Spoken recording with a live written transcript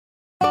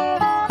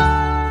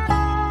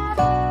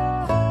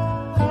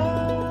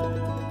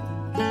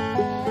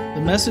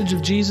message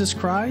of Jesus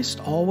Christ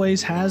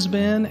always has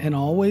been and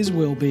always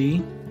will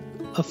be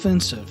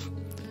offensive.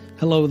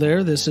 Hello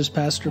there, this is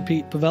Pastor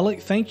Pete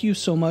Pavelic. Thank you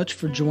so much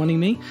for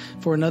joining me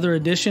for another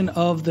edition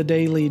of the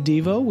Daily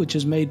Devo, which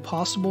is made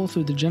possible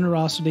through the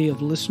generosity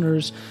of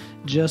listeners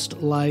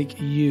just like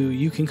you.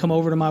 You can come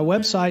over to my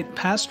website,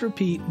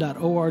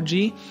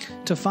 pastorpete.org,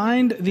 to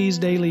find these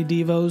daily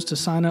devos, to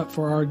sign up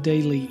for our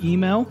daily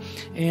email,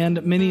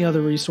 and many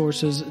other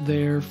resources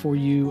there for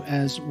you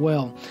as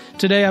well.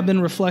 Today I've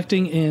been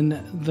reflecting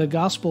in the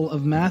Gospel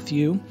of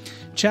Matthew,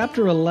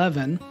 chapter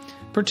 11,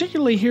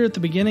 particularly here at the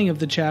beginning of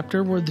the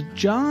chapter where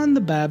John the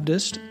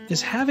Baptist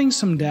is having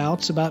some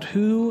doubts about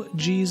who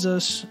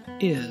Jesus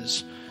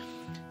is.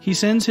 He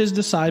sends his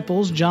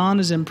disciples, John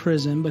is in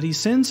prison, but he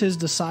sends his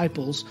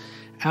disciples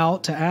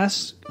out to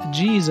ask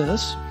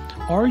Jesus,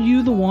 "Are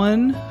you the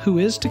one who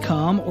is to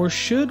come, or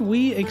should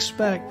we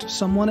expect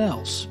someone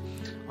else?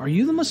 Are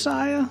you the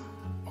Messiah,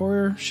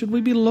 or should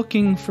we be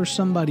looking for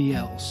somebody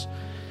else?"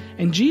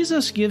 And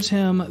Jesus gives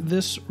him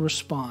this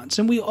response.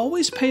 And we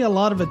always pay a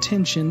lot of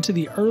attention to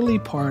the early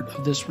part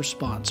of this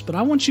response, but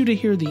I want you to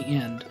hear the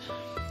end.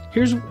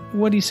 Here's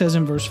what he says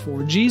in verse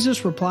 4.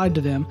 Jesus replied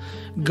to them,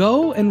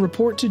 "Go and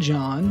report to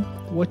John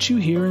what you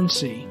hear and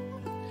see.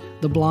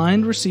 The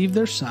blind receive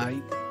their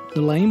sight,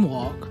 the lame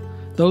walk,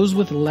 those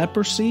with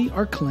leprosy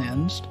are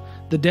cleansed,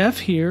 the deaf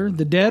hear,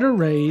 the dead are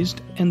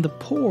raised, and the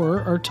poor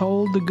are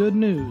told the good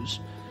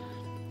news."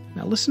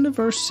 Now listen to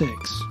verse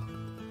 6.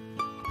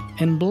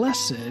 "And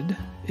blessed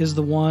is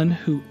the one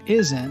who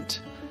isn't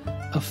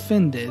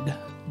offended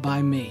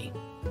by me."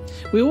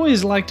 We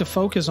always like to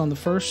focus on the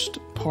first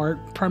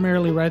part,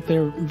 primarily right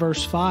there,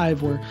 verse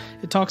 5, where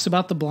it talks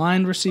about the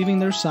blind receiving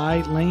their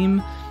sight,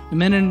 lame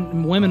men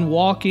and women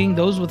walking,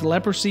 those with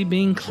leprosy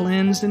being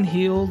cleansed and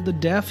healed, the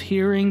deaf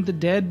hearing, the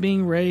dead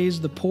being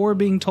raised, the poor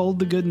being told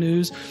the good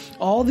news.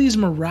 All these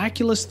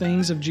miraculous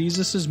things of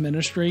Jesus'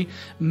 ministry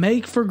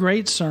make for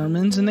great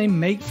sermons, and they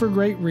make for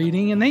great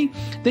reading, and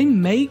they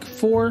make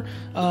for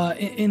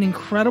an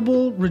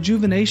incredible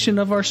rejuvenation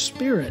of our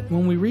spirit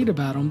when we read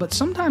about them. But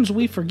sometimes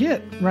we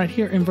forget right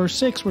here in verse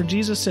 6 where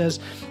Jesus says,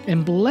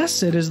 "And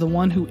blessed is the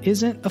one who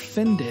isn't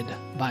offended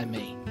by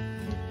me."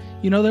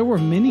 You know, there were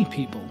many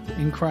people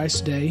in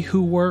Christ's day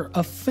who were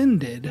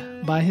offended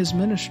by his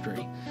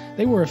ministry.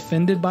 They were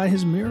offended by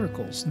his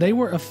miracles. They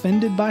were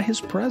offended by his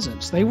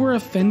presence. They were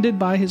offended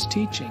by his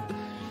teaching.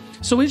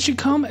 So it should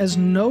come as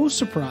no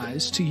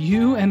surprise to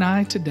you and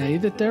I today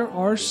that there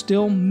are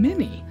still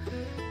many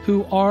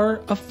who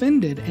are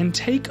offended and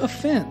take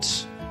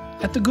offense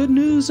at the good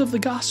news of the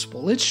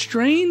gospel. It's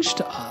strange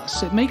to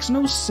us. It makes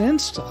no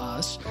sense to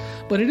us,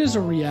 but it is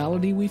a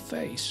reality we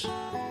face.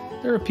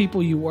 There are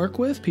people you work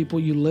with, people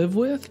you live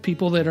with,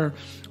 people that are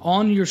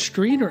on your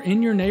street or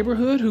in your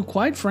neighborhood who,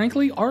 quite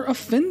frankly, are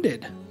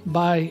offended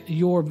by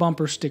your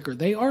bumper sticker.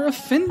 They are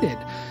offended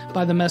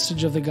by the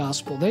message of the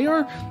gospel. They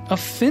are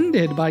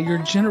offended by your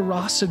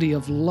generosity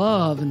of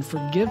love and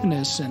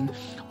forgiveness and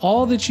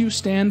all that you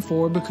stand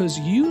for, because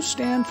you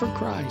stand for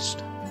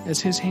Christ as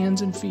his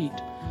hands and feet.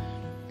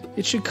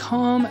 It should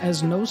come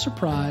as no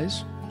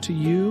surprise to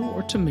you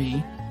or to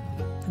me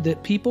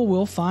that people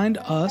will find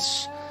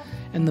us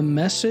and the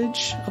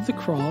message of the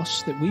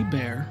cross that we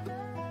bear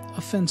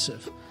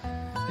offensive.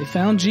 They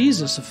found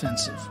Jesus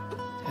offensive,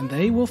 and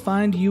they will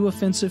find you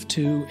offensive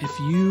too if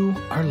you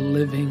are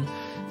living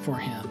for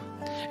him.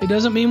 It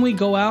doesn't mean we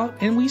go out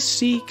and we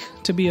seek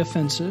to be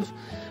offensive,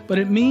 but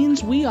it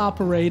means we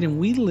operate and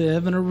we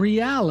live in a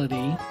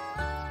reality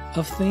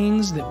of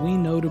things that we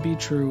know to be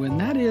true, and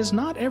that is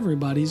not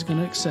everybody's going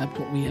to accept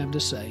what we have to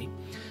say.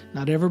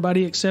 Not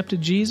everybody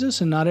accepted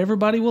Jesus, and not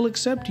everybody will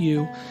accept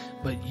you,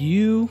 but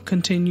you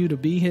continue to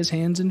be his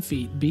hands and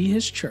feet, be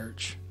his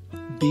church,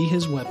 be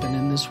his weapon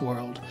in this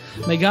world.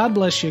 May God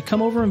bless you.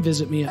 Come over and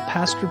visit me at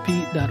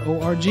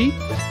pastorpete.org.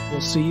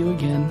 We'll see you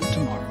again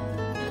tomorrow.